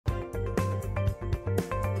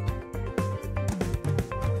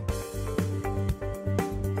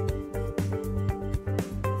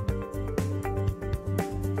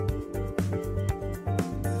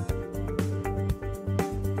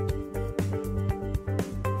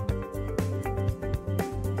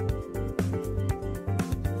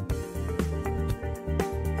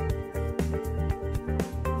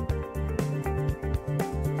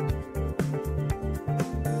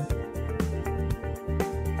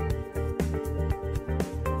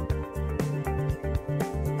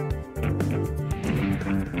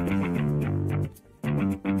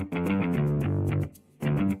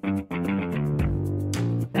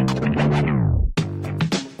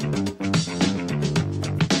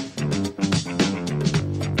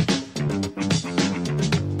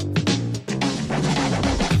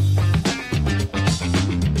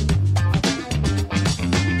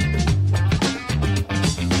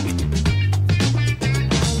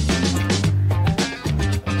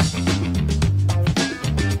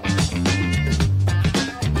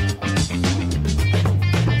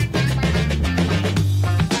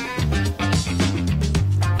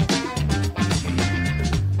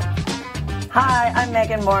Hi, I'm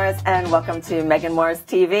Megan Morris, and welcome to Megan Morris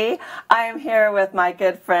TV. I am here with my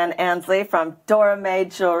good friend Ansley from Dora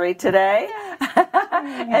Made Jewelry today,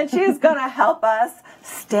 and she's going to help us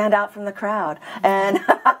stand out from the crowd. And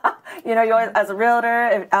you know, you always, as a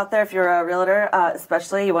realtor out there, if you're a realtor,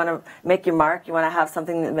 especially, you want to make your mark. You want to have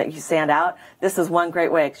something that makes you stand out. This is one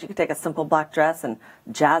great way, because you can take a simple black dress and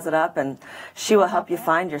jazz it up, and she will help you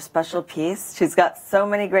find your special piece. She's got so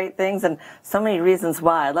many great things and so many reasons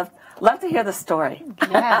why. I'd love to hear the story.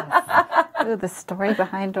 Yes. Ooh, the story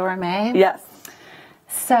behind Dora May. Yes.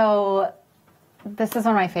 So this is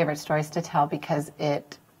one of my favorite stories to tell because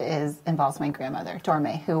it involves my grandmother, Dora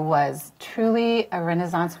May, who was truly a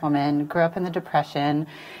Renaissance woman, grew up in the Depression,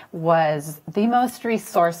 was the most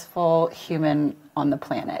resourceful human on the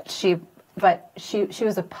planet. She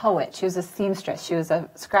was a poet, she was a seamstress, she was a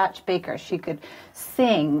scratch baker, she could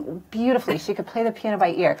sing beautifully, she could play the piano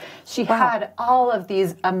by ear. She had all of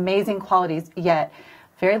these amazing qualities, yet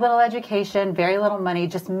very little education, very little money,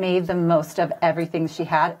 just made the most of everything she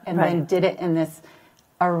had, and then did it in this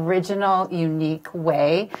original, unique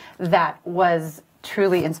way that was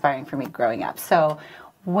truly inspiring for me growing up. So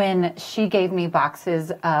when she gave me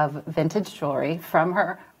boxes of vintage jewelry from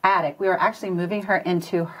her attic, we were actually moving her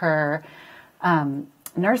into her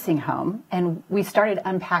nursing home, and we started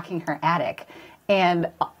unpacking her attic,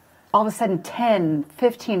 and all of a sudden 10,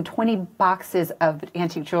 15, 20 boxes of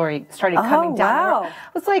antique jewelry started coming down. I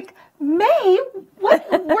was like, May, where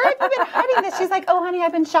have you been hiding this? She's like, oh, honey,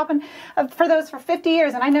 I've been shopping for those for 50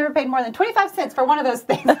 years, and I never paid more than 25 cents for one of those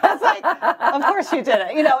things. I was like, of course you did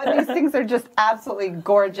it. You know, and these things are just absolutely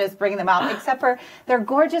gorgeous, bringing them out, except for they're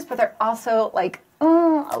gorgeous, but they're also like,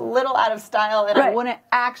 a little out of style, and I wouldn't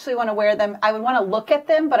actually want to wear them. I would want to look at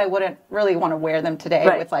them, but I wouldn't really want to wear them today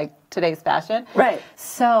with like today's fashion.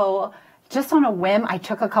 So just on a whim, I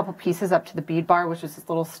took a couple pieces up to the Bead Bar, which was this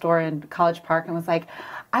little store in College Park, and was like,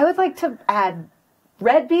 I would like to add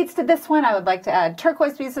red beads to this one. I would like to add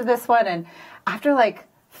turquoise beads to this one. And after like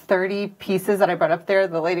 30 pieces that I brought up there,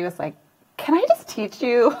 the lady was like, can I just teach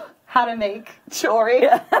you how to make jewelry?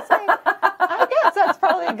 I was like, I guess that's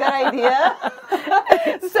probably a good idea.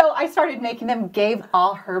 So I started making them, gave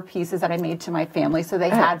all her pieces that I made to my family, so they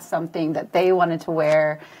had something that they wanted to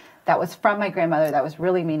wear that was from my grandmother that was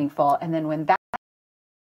really meaningful. And then when that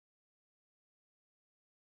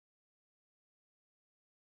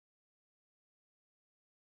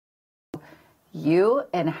you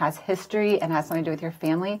and has history and has something to do with your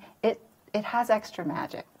family, it has extra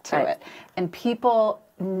magic to it. And people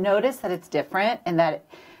notice that it's different and that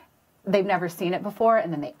they've never seen it before,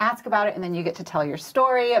 and then they ask about it, and then you get to tell your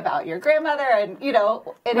story about your grandmother, and you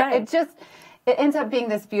know, it ends up being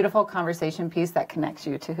this beautiful conversation piece that connects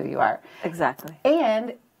you to who you are. Exactly.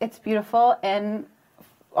 And it's beautiful and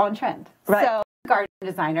on trend. So garden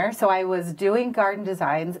designer, so I was doing garden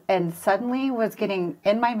designs and suddenly was getting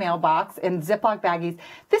in my mailbox in Ziploc baggies,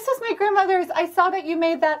 this was my grandmother's, I saw that you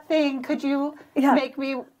made that thing, could you make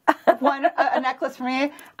me a necklace for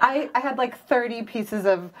me? I had like 30 pieces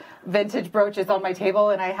of vintage brooches on my table,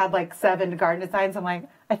 and I had like 7 garden designs. I'm like,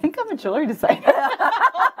 I think I'm a jewelry designer.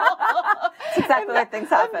 That's exactly what things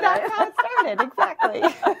happen. That's how it started, exactly.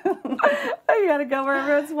 You gotta go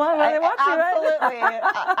wherever it's one where they want you, right?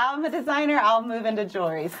 Absolutely. I'm a designer, I'll move into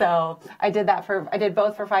jewelry. So I did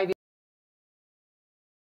both for 5 years.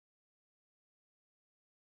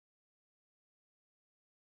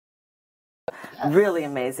 Really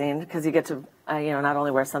amazing, because you get to not only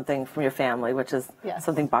wear something from your family, which is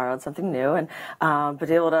something borrowed, something new, and but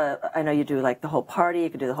be able to, I know you do like the whole party, you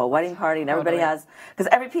could do the whole wedding party, and everybody has, because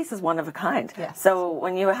every piece is one of a kind. So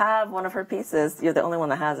when you have one of her pieces, you're the only one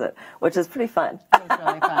that has it, which is pretty fun. It's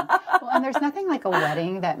really fun. Well, and there's nothing like a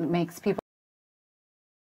wedding that makes people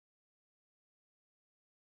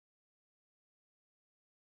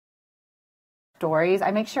stories. I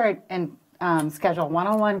make sure and schedule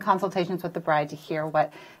one-on-one consultations with the bride to hear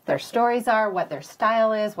what their stories are, what their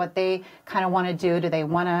style is, what they kind of want to do. Do they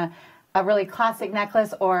want a really classic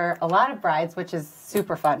necklace, or a lot of brides, which is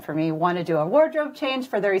super fun for me, want to do a wardrobe change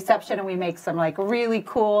for their reception, and we make some like really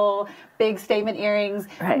cool big statement earrings.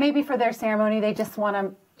 Maybe for their ceremony they just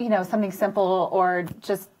want to, something simple, or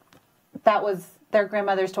just that was their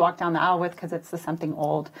grandmother's to walk down the aisle with because it's something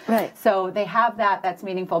old. So they have that's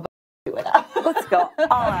meaningful. But do it up. Let's go.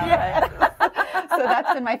 All right. So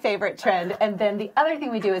that's been my favorite trend. And then the other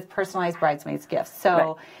thing we do is personalized bridesmaids gifts.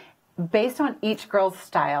 So based on each girl's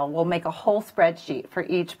style, we'll make a whole spreadsheet for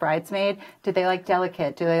each bridesmaid. Do they like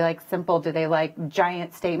delicate? Do they like simple? Do they like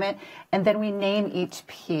giant statement? And then we name each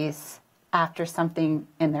piece after something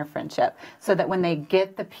in their friendship, so that when they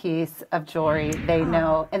get the piece of jewelry, they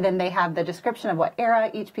know, and then they have the description of what era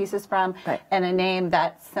each piece is from, and a name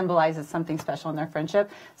that symbolizes something special in their friendship.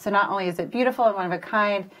 So not only is it beautiful and one of a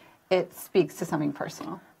kind, it speaks to something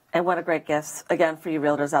personal. And what a great gift, again, for you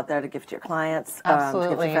realtors out there to give to your clients. Absolutely. To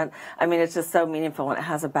give to your friends. I mean, it's just so meaningful when it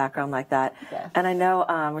has a background like that. Yes. And I know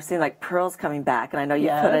we're seeing like pearls coming back, and I know you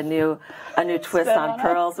put a new twist on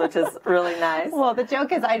pearls, which is really nice. Well, the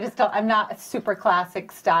joke is I'm not a super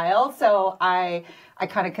classic style, so I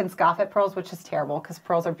kind of can scoff at pearls, which is terrible because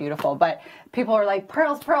pearls are beautiful. But people are like,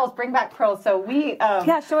 pearls, bring back pearls. So we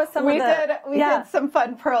show us some. We did some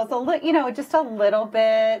fun pearls, just a little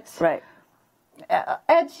bit. Right.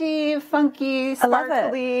 Edgy, funky,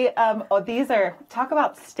 sparkly. These are, talk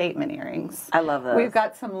about statement earrings. I love those. We've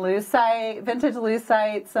got some lucite, vintage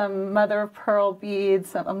lucite, some mother of pearl beads,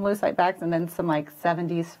 some lucite backs, and then some like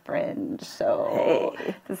 70s fringe. So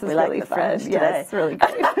this is really fun. Yes, it's really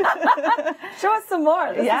great. Show us some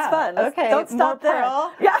more. This is fun. Don't stop there.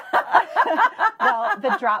 Pearl. Yeah. Well,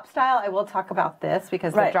 the drop style, I will talk about this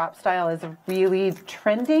because the drop style is really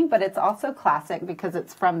trending, but it's also classic because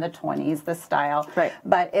it's from the 20s, the style. Right.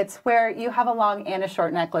 But it's where you have a long and a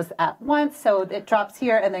short necklace at once, so it drops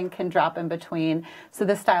here and then can drop in between. So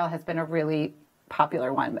this style has been a really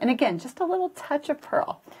popular one. And again, just a little touch of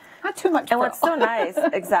pearl. Not too much pearl. And what's so nice,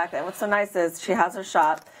 exactly, and what's so nice is she has her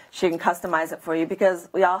shop. She can customize it for you because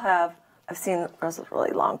we all have, I've seen girls with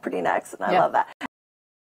really long, pretty necks, and I love that.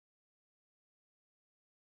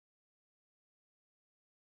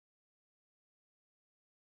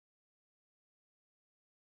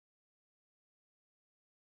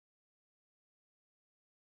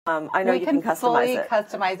 I know you can fully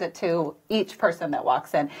customize it to each person that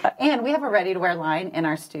walks in. And we have a ready-to-wear line in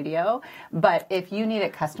our studio, but if you need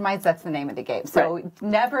it customized, that's the name of the game. So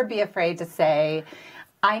never be afraid to say,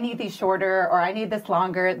 I need these shorter or I need this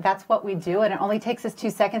longer. That's what we do, and it only takes us 2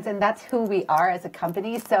 seconds, and that's who we are as a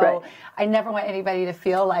company. So I never want anybody to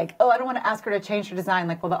feel like, oh, I don't want to ask her to change her design.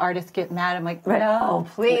 Like, will the artist get mad? I'm like, no,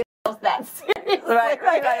 please. That serious. Right.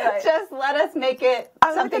 Just let us make it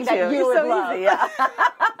something that you would love. Easy,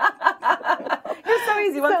 You're so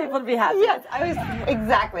easy. You want people to be happy. Yes, I was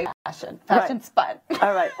exactly Fashion's fun.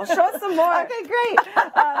 All right. Well, show us some more. Okay, great.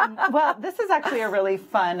 Well, this is actually a really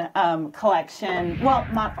fun collection. Well,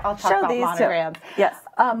 I'll talk about monograms. Yes.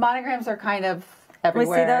 Monograms are kind of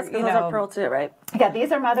everywhere. We see those because those are pearl too, right? Yeah,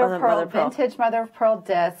 these are mother of pearl, vintage mother of pearl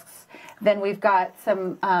discs. Then we've got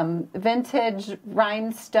some vintage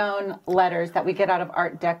rhinestone letters that we get out of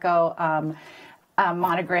Art Deco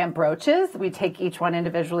monogram brooches. We take each one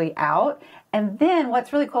individually out. And then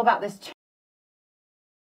what's really cool about this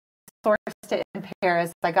sourced it in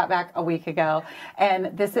Paris. I got back a week ago,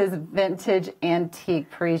 and this is vintage antique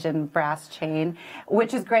Parisian brass chain,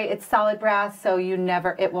 which is great. It's solid brass, so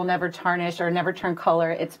it will never tarnish or never turn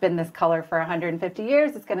color. It's been this color for 150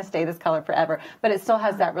 years. It's going to stay this color forever, but it still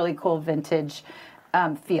has that really cool vintage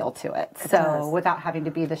feel to it. So without having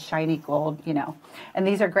to be the shiny gold, And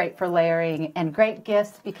these are great for layering and great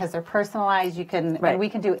gifts because they're personalized. You can, and we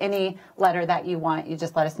can do any letter that you want. You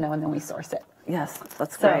just let us know, and then we source it. Yes,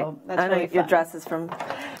 that's great. That's I know really your fun. dress is from...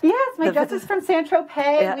 Yes, my dress is from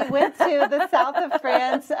Saint-Tropez. Yeah. We went to the south of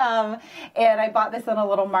France, and I bought this in a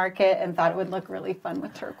little market and thought it would look really fun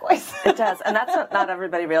with turquoise. It does, and that's what not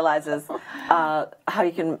everybody realizes, how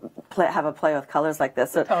you can have a play with colors like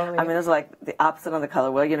this. So, Totally. I mean, there's like the opposite on the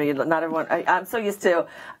color wheel. Not everyone... I'm so used to,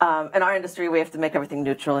 in our industry, we have to make everything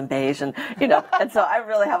neutral and beige, and, and so I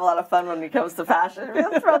really have a lot of fun when it comes to fashion. We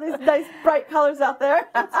throw these nice, bright colors out there.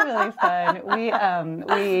 It's really fun. We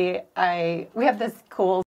have this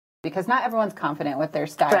cool, because not everyone's confident with their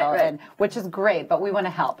style, and which is great, but we want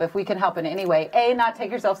to help. If we can help in any way, not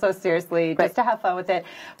take yourself so seriously, just to have fun with it.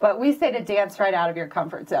 But we say to dance right out of your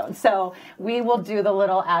comfort zone. So we will do the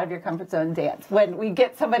little out of your comfort zone dance. When we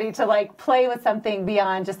get somebody to like play with something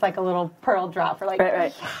beyond just like a little pearl drop, we're like,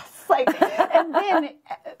 yes. And then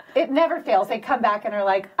it never fails. They come back and are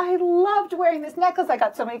like, I loved wearing this necklace. I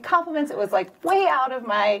got so many compliments. It was like way out of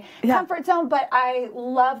my comfort zone, but I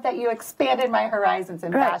love that you expanded my horizons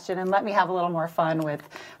in fashion and let me have a little more fun with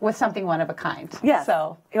something one of a kind. Yes.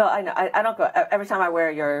 So, I know. I don't go every time I wear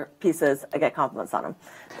your pieces. I get compliments on them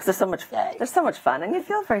because there's so much fun, and you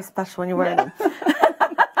feel very special when you're wearing them.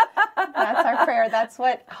 That's our prayer. That's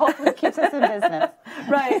what hopefully keeps us in business.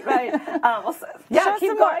 Right.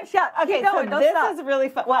 Keep going. Yeah, okay, so this is really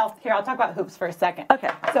fun. Well, here, I'll talk about hoops for a second.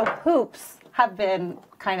 Okay. So hoops have been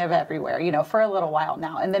kind of everywhere, you know, for a little while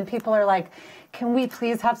now. And then people are like, can we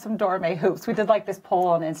please have some Dora Mae hoops? We did like this poll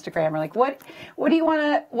on Instagram. We're like, what do you want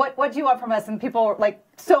to, what do you want from us? And people were like,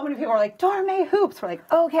 so many people were like, Dora Mae hoops. We're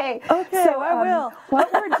like, okay. So I will.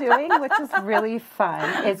 What we're doing, which is really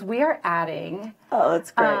fun, is we are adding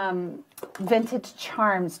that's great. Vintage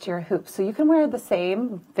charms to your hoops. So you can wear the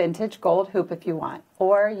same vintage gold hoop if you want,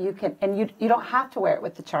 or you can, and you don't have to wear it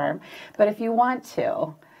with the charm, but if you want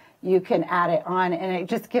to, you can add it on, and it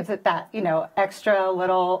just gives it that, you know, extra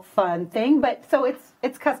little fun thing. But so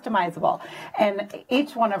it's customizable, and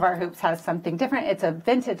each one of our hoops has something different. It's a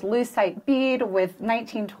vintage lucite bead with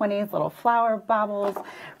 1920s little flower baubles,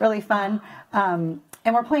 really fun.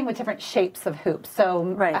 And we're playing with different shapes of hoops.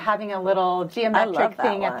 So having a little geometric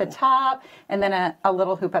thing at the top, and then a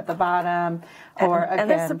little hoop at the bottom. And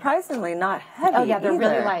they're surprisingly not heavy. Oh yeah, they're either.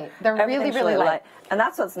 really light. They're really light. And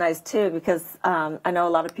that's what's nice too, because I know a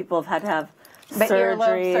lot of people have had to have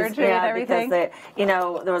earlobe surgery and everything. Because you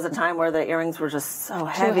know, there was a time where the earrings were just so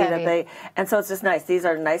heavy that they, and so it's just nice. These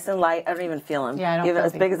are nice and light. I don't even feel them. Yeah, I don't even feel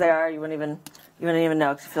as big as they are, you wouldn't even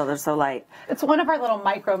know because you feel they're so light. It's one of our little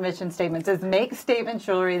micro mission statements: is make statement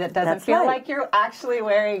jewelry that doesn't feel like you're actually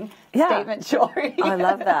wearing statement jewelry. I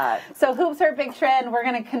love that. So hoops are a big trend. We're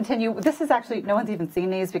going to continue. This is actually, no one's even seen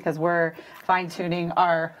these because we're fine tuning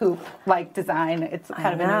our hoop design. It's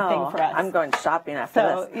kind of a new thing for us. I'm going shopping after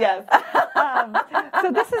this. Yes.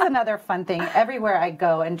 So this is another fun thing. Everywhere I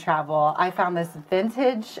go and travel, I found this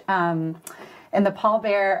vintage. In the Paul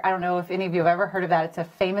Bert, I don't know if any of you have ever heard of that. It's a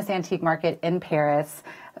famous antique market in Paris.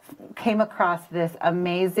 Came across this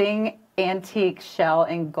amazing antique shell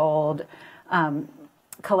and gold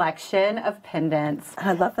collection of pendants.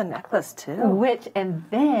 I love the necklace too. And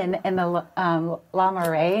then in the La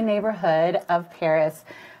Marais neighborhood of Paris,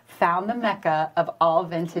 found the mecca of all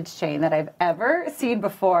vintage chain that I've ever seen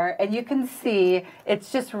before. And you can see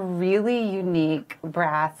it's just really unique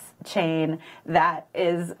brass chain that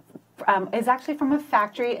is actually from a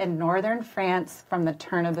factory in northern France from the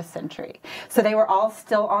turn of the century. So they were all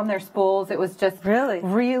still on their spools. It was just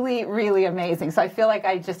really, really amazing. So I feel like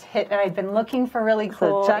I just hit, and I'd been looking for really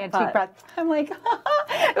cool antique brass. I'm like,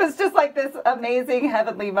 it was just like this amazing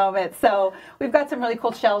heavenly moment. So we've got some really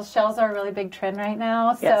cool shells. Shells are a really big trend right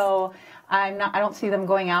now. So I don't see them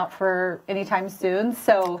going out for anytime soon.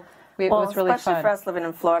 So it was really fun. Especially for us living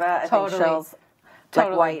in Florida, I think shells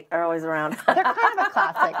like white are always around. They're kind of a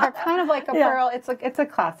classic. They're kind of like a pearl. It's a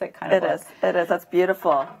classic kind of look. It is. That's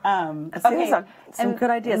beautiful. Okay. Some good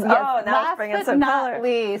ideas. Yes, now let's bring in some color. Not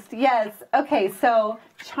least, yes. Okay, so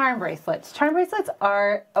charm bracelets. Charm bracelets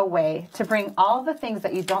are a way to bring all the things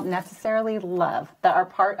that you don't necessarily love that are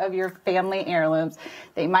part of your family heirlooms.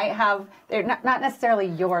 They're not necessarily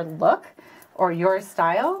your look or your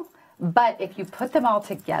style, but if you put them all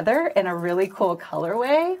together in a really cool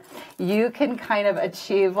colorway, you can kind of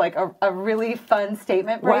achieve like a really fun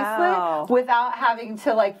statement bracelet without having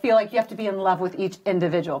to feel like you have to be in love with each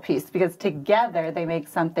individual piece, because together they make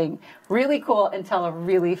something really cool and tell a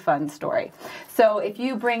really fun story. So if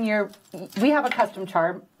you bring we have a custom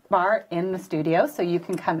charm bar in the studio, so you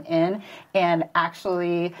can come in and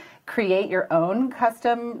actually create your own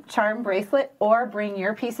custom charm bracelet, or bring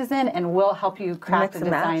your pieces in and we'll help you craft and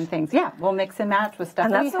design things. Yeah, we'll mix and match with stuff.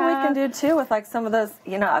 And that's what we can do too with like some of those,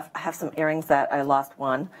 I have some earrings that I lost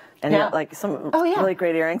one. And like some really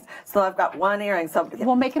great earrings. So I've got one earring. So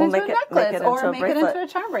we'll make it into a necklace or make it into a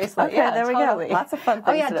charm bracelet. Okay, there we go. Lots of fun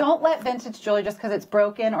things. Don't let vintage jewelry, just because it's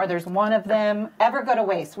broken or there's one of them, ever go to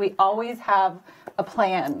waste. We always have a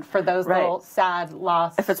plan for those little sad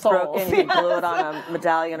lost If it's souls. broken, you can glue it on a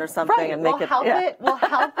medallion or something and make it. We'll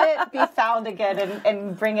help it be found again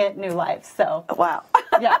and bring it new life. So wow,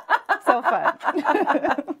 yeah, so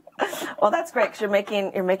fun. Well, that's great, because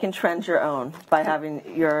you're making trends your own by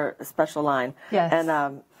having your special line. Yes.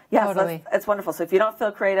 And totally. So it's wonderful. So if you don't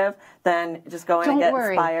feel creative, then just go in and get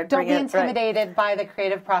inspired. Don't be intimidated by the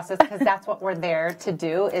creative process, because that's what we're there to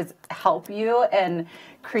do, is help you and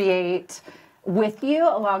create with you,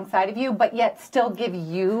 alongside of you, but yet still give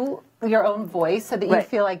you your own voice, so that you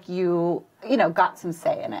feel like you got some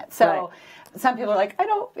say in it. So some people are like,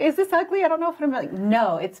 is this ugly? I don't know if I'm like,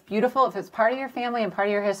 no, it's beautiful. If it's part of your family and part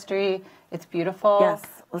of your history, it's beautiful. Yes.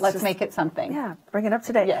 Let's make it something. Yeah, bring it up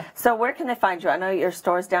today. Yeah. So where can they find you? I know your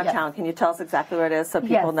store's downtown. Yes. Can you tell us exactly where it is so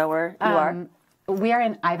people know where you are? We are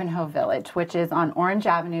in Ivanhoe Village, which is on Orange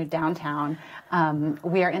Avenue downtown.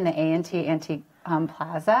 We are in the A&T Antique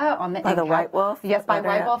Plaza on the White Wolf? Yes, by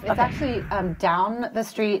White Wolf. It's actually down the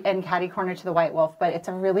street and catty corner to the White Wolf, but it's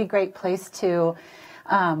a really great place to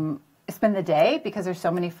spend the day because there's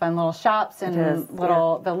so many fun little shops and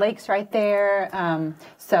the lake's right there.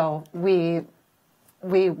 So we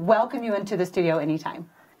welcome you into the studio anytime.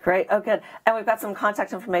 Great. Oh, good. And we've got some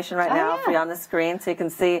contact information right now for you on the screen, so you can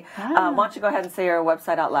see. Why don't you go ahead and say your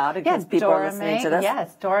website out loud in case people are listening to this?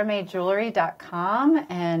 Yes, DoraMayJewelry.com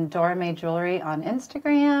and Dora May Jewelry on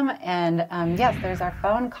Instagram. And yes, there's our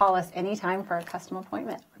phone. Call us anytime for a custom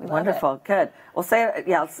appointment. Wonderful. Good. Well,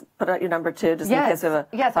 let's put out your number too, just in case we have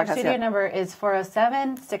a Yes, our studio number is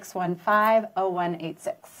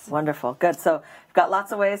 407-615-0186. Wonderful. Good. So we've got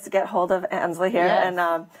lots of ways to get hold of Ansley here. Yes.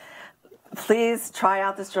 And please try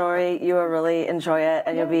out this jewelry. You will really enjoy it,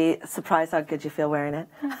 and you'll be surprised how good you feel wearing it.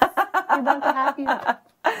 We'd love to have you.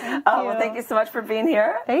 Well, thank you so much for being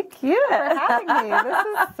here. Thank you for having me. This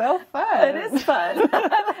is so fun. It is fun.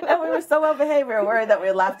 And we were so well behaved, we were worried that we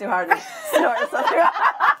would laugh too hard and snort something.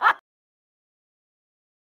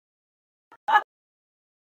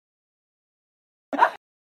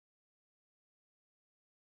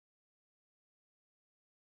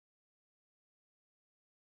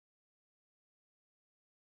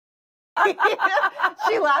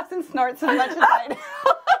 She laughs and snorts as much as I do.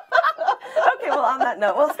 Okay, well, on that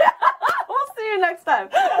note, we'll see you next time.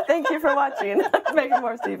 Thank you for watching Megan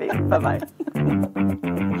Morse TV. Bye-bye.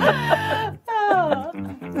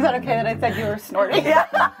 Is that okay that I said you were snorting? Yeah.